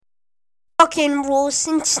Rock and roll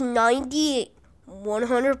since 98.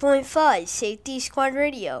 100.5 Safety Squad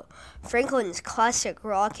Radio. Franklin's classic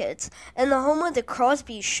rock hits. And the home of the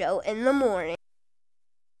Crosby Show in the morning.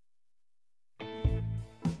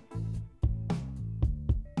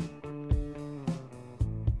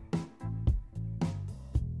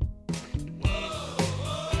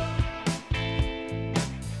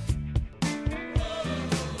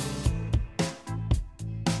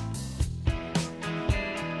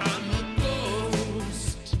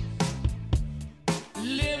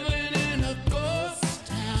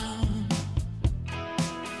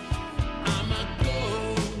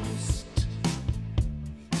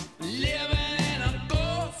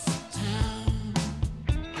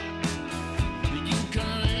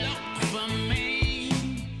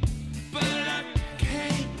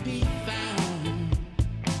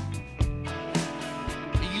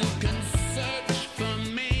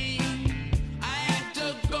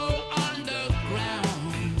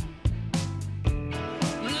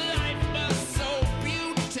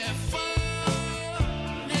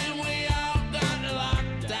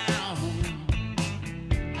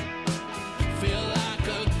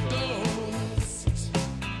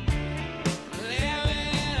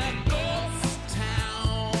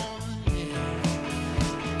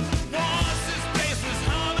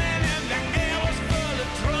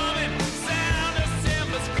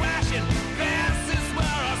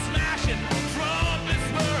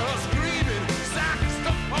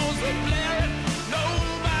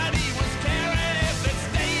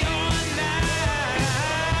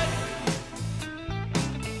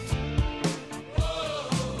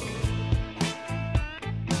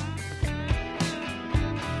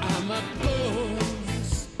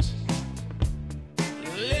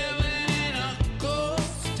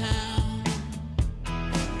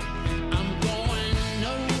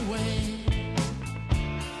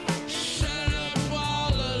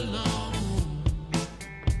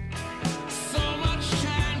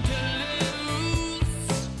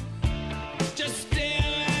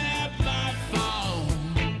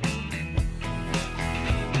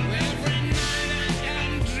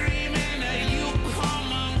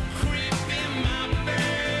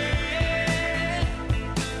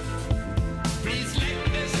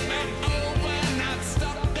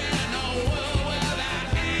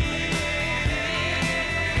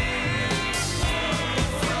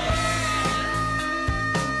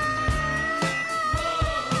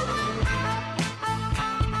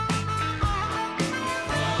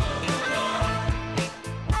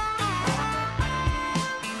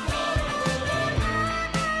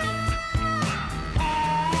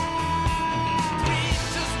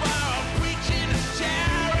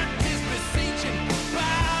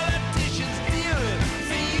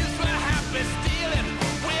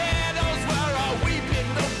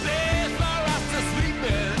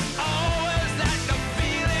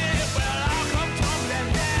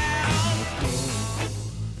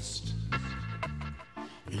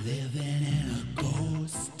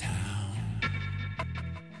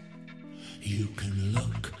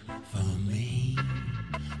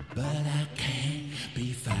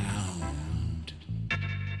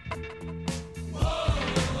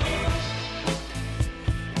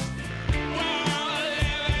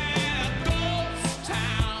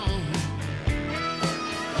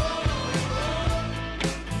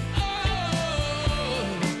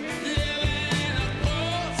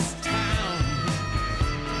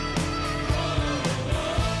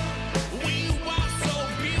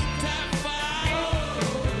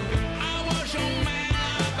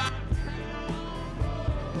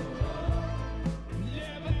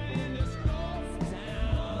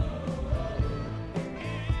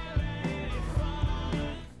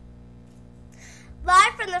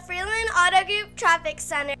 Traffic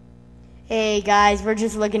Center. Hey guys, we're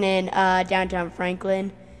just looking in downtown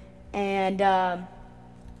Franklin, and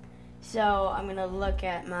so I'm gonna look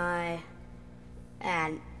at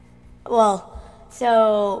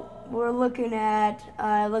so we're looking at.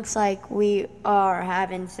 It looks like we are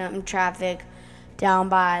having some traffic down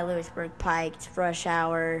by Lewisburg Pike. It's rush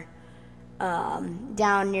hour.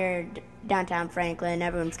 Down near downtown Franklin,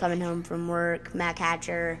 everyone's coming home from work. Mac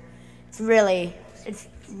Hatcher. It's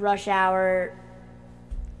rush hour.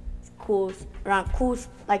 Cool around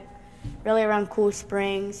Cool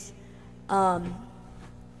Springs, a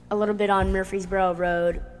little bit on Murfreesboro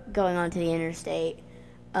Road going onto the interstate.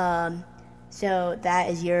 So that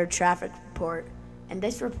is your traffic report, and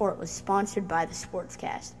this report was sponsored by the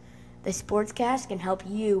Sportscast. The Sportscast can help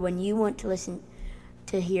you when you want to listen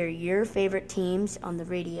to hear your favorite teams on the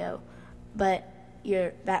radio, but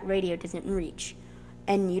that radio doesn't reach,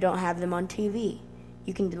 and you don't have them on TV.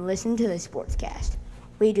 you can listen to the Sportscast.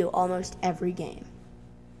 We do almost every game.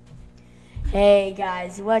 Hey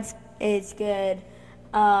guys, it's good.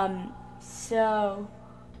 I'm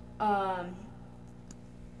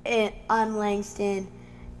Langston,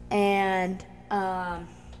 and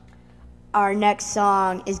our next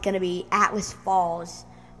song is going to be Atlas Falls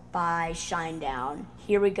by Shinedown.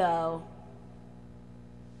 Here we go.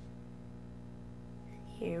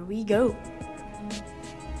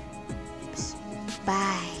 Oops.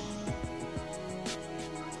 Bye.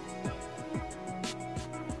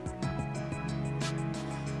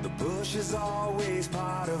 The bush is always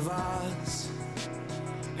part of us,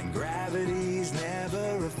 and gravity's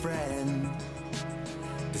never a friend.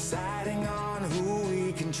 Deciding on who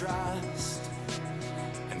we can trust,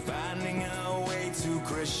 and finding a way to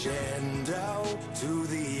crescendo to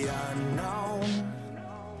the unknown.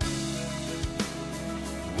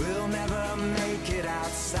 We'll never make it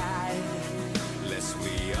outside unless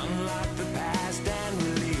we unlock the past and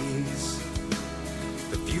release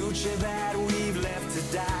the future that we've left to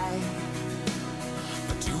die.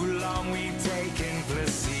 For too long we've taken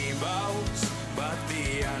placebos, but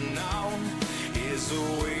the unknown is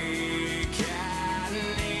awakening.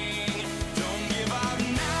 Don't give up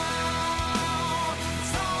now.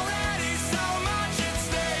 It's already so much at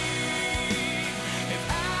stake. If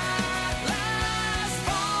Atlas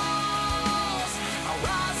falls, I'll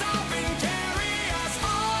rise up and carry us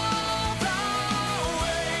all the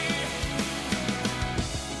way.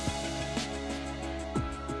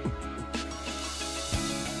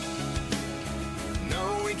 No,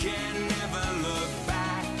 we can never look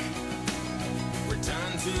back.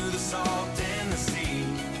 Return to the salt and the sea.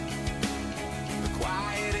 The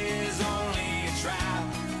quiet is only a trap,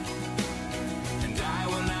 and I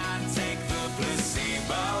will not take the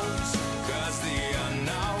placebos, 'cause the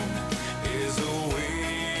unknown is awakening.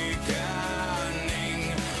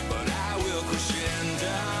 But I will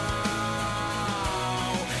crescendo.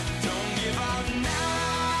 Don't give up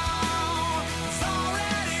now. It's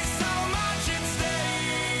already so much at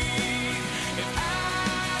stake. If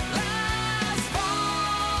Atlas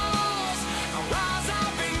falls, I'll rise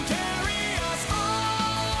up and carry us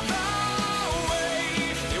all the way.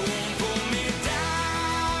 It won't pull me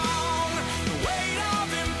down. The weight of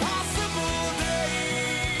impossible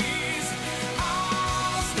days.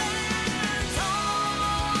 I'll stand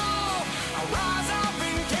tall. I'll rise up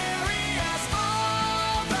and carry us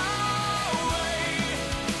all the way.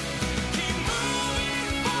 Keep moving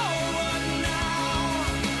forward now.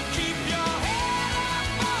 Keep your head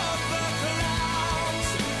above the clouds.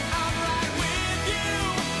 I'm right with you.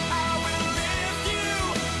 I will lift you.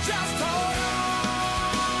 Just hold on.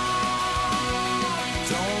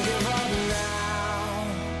 Don't give up now.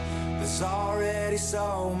 There's already so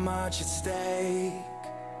much at stake.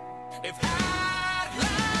 If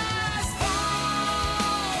Atlas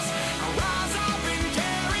falls, I'll rise up and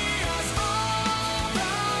carry us all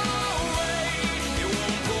the way. It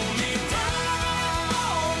won't pull me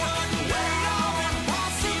down. The weight of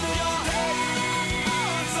impossible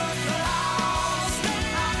days. The clouds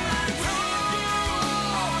stand with you.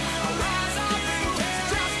 I'll rise up and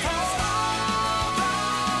carry us all the way.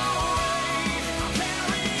 I'll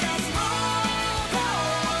carry us all the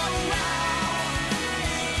way.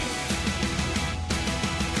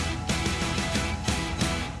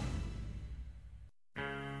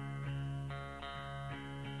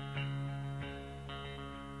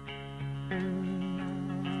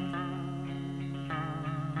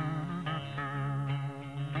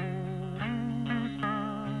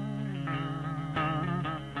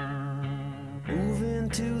 Moving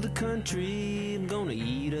to the country, I'm gonna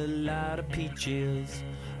eat a lot of peaches.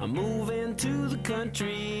 I'm moving to the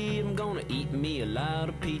country, I'm gonna eat me a lot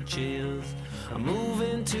of peaches. I'm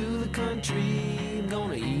moving to the country, I'm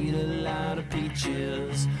gonna eat a lot of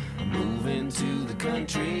peaches. I'm moving to the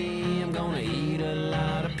country, I'm gonna eat a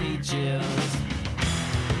lot of peaches.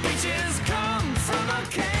 Peaches come from a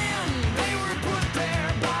can, they were put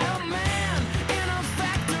there by a man in a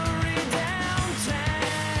factory downtown.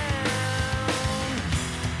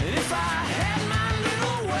 And if I had my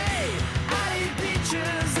little way, I'd eat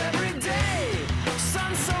peaches every day.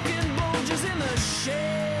 Sun-soaking bulges in the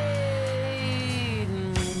shade.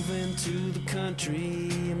 Moving to the country,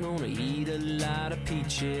 I'm gonna eat a lot of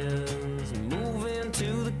peaches. Moving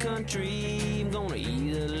to the country, I'm gonna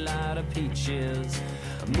eat a lot of peaches.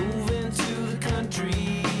 Moving to the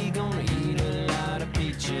country, gonna eat a lot of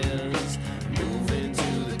peaches. Moving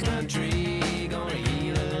to the country, gonna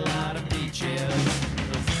eat a lot of peaches.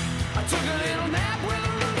 I took a little nap with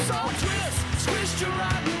a roots all twist, squished a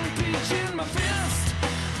rotten peach in my fist,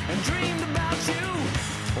 and dreamed about you,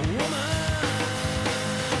 woman.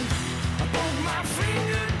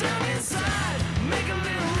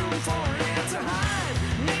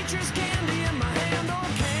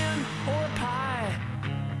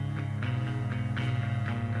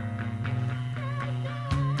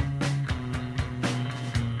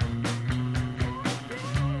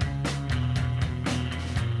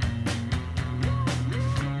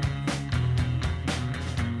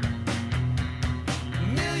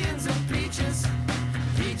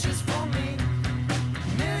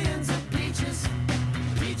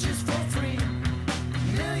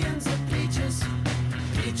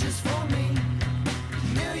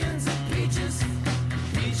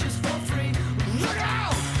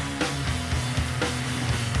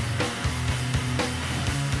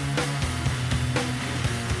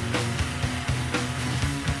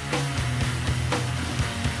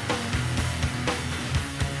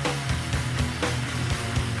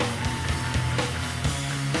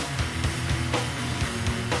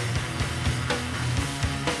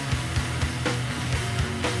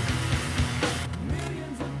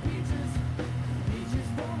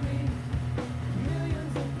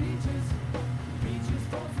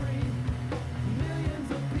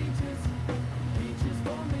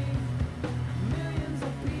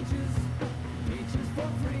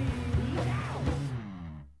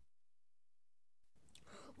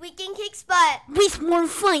 with more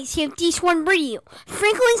fun, Safety Squad Radio,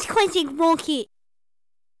 Franklin's Classic Rocket.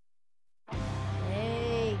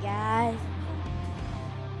 Hey, guys.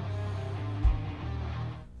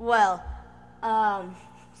 Well,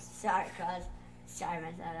 sorry, cuz. Sorry, I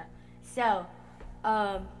messed that up. So,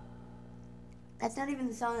 that's not even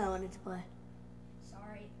the song I wanted to play.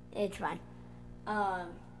 Sorry. It's fine.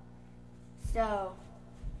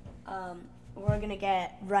 We're gonna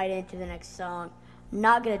get right into the next song. I'm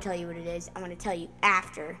not gonna tell you what it is. I'm gonna tell you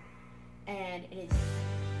after. And it is...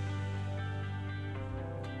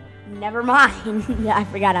 Never mind. I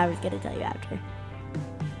forgot I was gonna tell you after.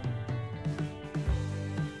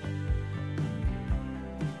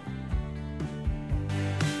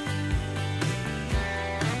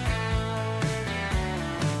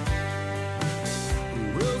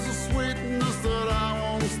 There's a sweetness that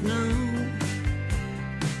I once knew,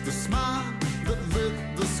 the smile that lit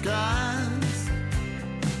the skies,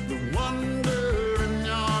 the wonder in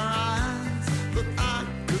your eyes that I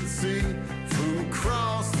could see from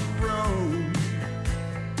across the room,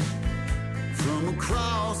 from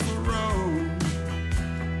across the room.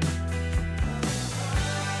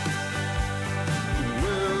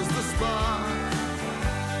 Where's the spark?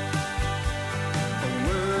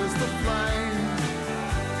 Where's the flame?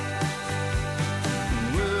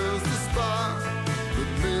 Where's the spark that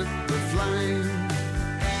lit the flame?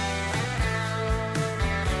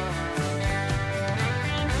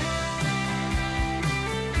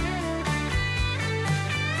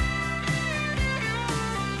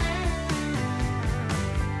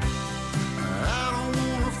 I don't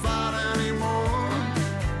wanna fight anymore.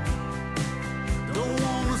 Don't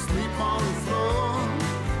wanna sleep on the floor.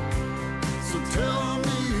 So tell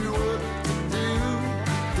me what to do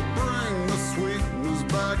to bring the sweetness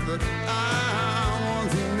back that I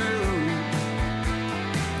once knew.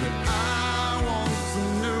 That I once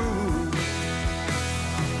knew.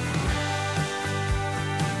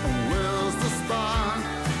 Where's the spark?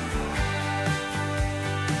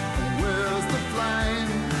 Where's the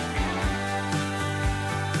flame?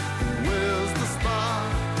 Where's the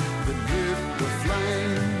spark that lit the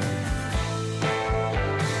flame?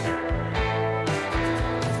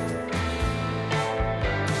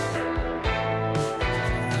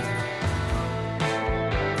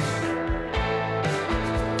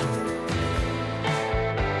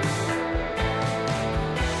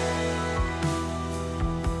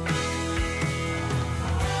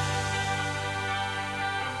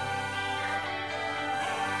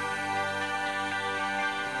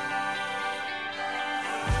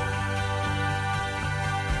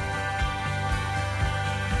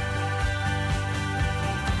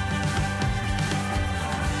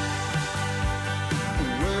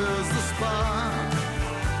 Where's the spark?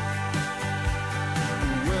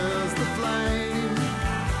 Where's the flame?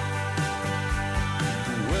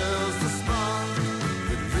 Where's the spark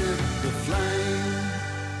that lit the flame?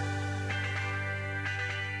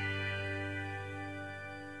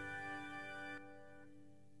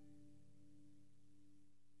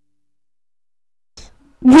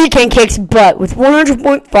 Weekend kicks butt with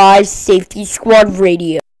 100.5 Safety Squad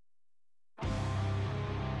Radio.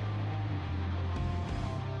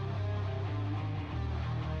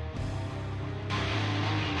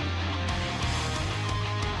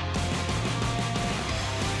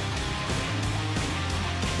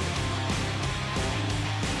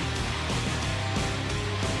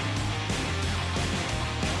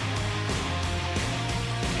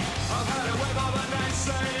 I've had it with all the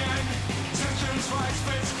naysaying. Tensions rise,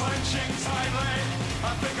 fists clenching tightly.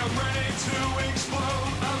 I think I'm ready to explode.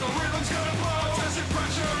 Now the rhythm's gonna blow. Testing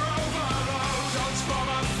pressure overload. Don't spoil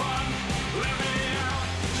my fun. Let me out.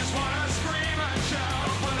 Just wanna scream and shout.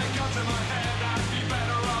 When it comes to my head, I'd be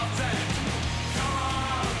better off dead. Come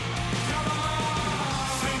on, come on.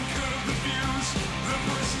 Think of the views, the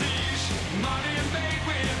prestige. Money made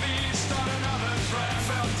with ease. Start another trend.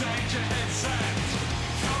 Felt danger hit send.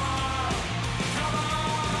 Come on, come on.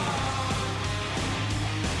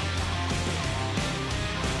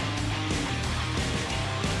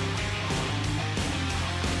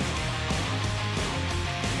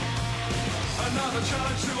 Another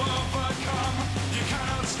challenge to overcome. You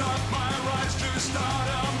cannot stop my rise to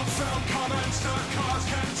stardom. Film comments to cause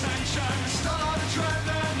contention. Start a trend,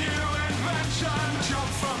 a new invention. Jump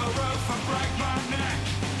from the roof and break my neck.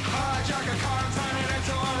 Hijack a car and turn it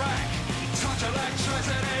into a wreck. Touch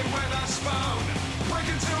electricity with a spoon. Break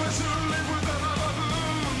into a zoo, live with a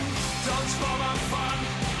baboon. Don't spoil my fun,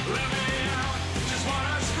 let me out. Just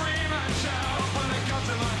wanna scream and shout. When it comes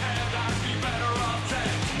to my head, I'd be better off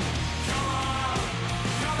dead. Come on,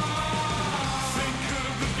 come on. Think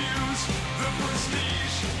of the views, the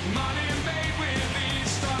prestige. Money made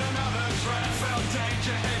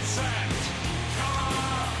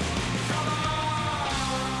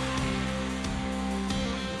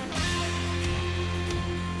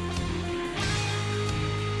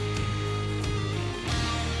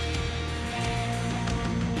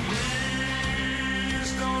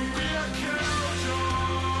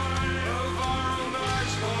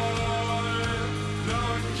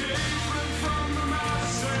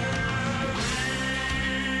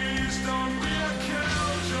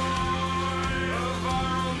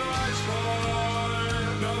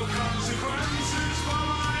consequences for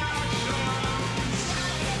my actions.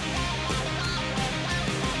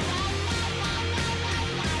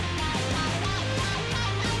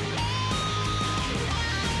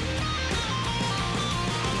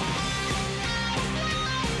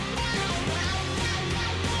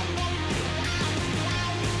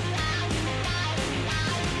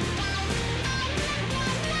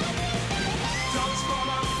 Don't spoil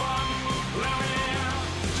my fun, let me out.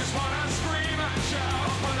 Just wanna scream and shout.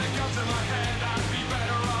 Put a gun to my head, I'd be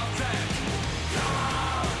better off dead. Come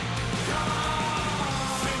on, come on.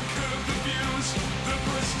 Think of the views, the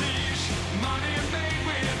prestige, money made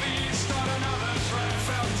with ease. Start another trend,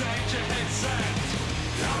 felt danger hit set.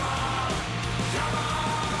 Come on, come on.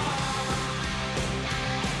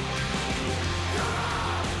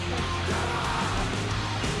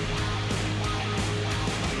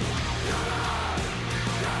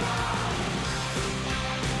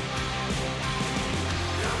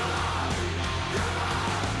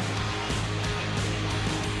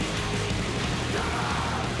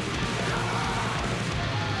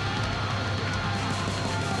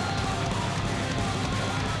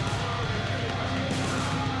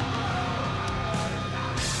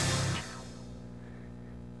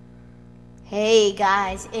 Hey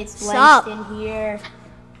guys, it's Sup? Langston here.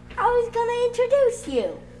 I was gonna introduce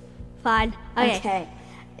you. Fine. Okay. Okay.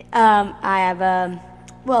 I have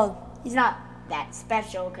well, he's not that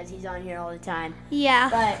special because he's on here all the time. Yeah.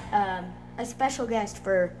 But a special guest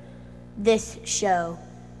for this show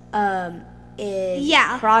is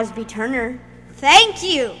Yeah. Crosby Turner. Thank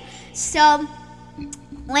you. So,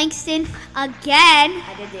 Langston, again.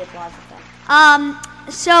 I did the applause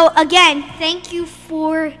effect. So again, thank you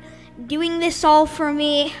for doing this all for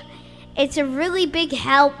me. It's a really big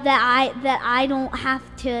help that I don't have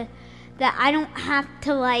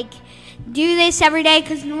to like do this every day,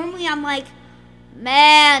 because normally I'm like,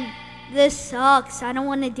 man, this sucks, I don't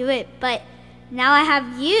want to do it. But now I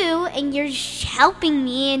have you and you're helping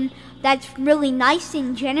me, and that's really nice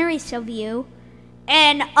and generous of you.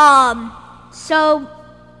 And so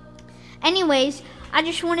anyways, I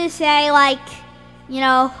just want to say, like,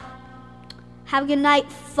 have a good night,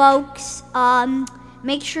 folks.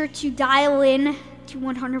 Make sure to dial in to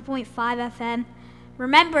 100.5 FM.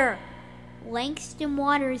 Remember, Langston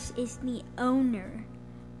Waters is the owner,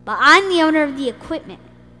 but I'm the owner of the equipment.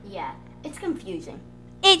 Yeah, it's confusing.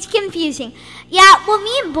 It's confusing. Yeah, well,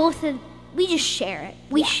 me and both of we just share it.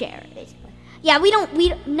 We share it. Basically. Yeah,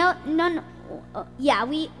 none. Yeah,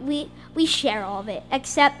 we share all of it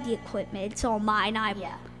except the equipment. It's all mine.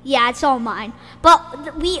 Yeah, it's all mine.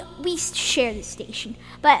 But we share the station.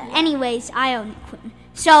 But anyways, I own the equipment.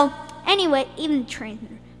 So anyway, even the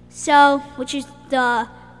transmitter. So, which is the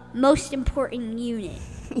most important unit.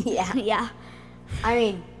 Yeah. Yeah. I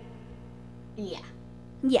mean, yeah.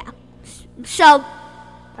 Yeah. So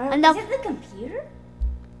Is enough. it the computer?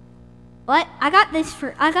 What? I got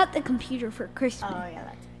the computer for Christmas. Oh yeah,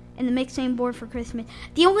 that's And the mixing board for Christmas.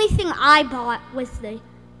 The only thing I bought was the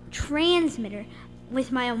transmitter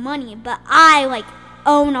with my own money, but I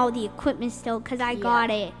own all the equipment still because I got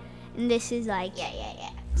it, and this is yeah.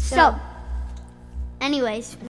 so anyways.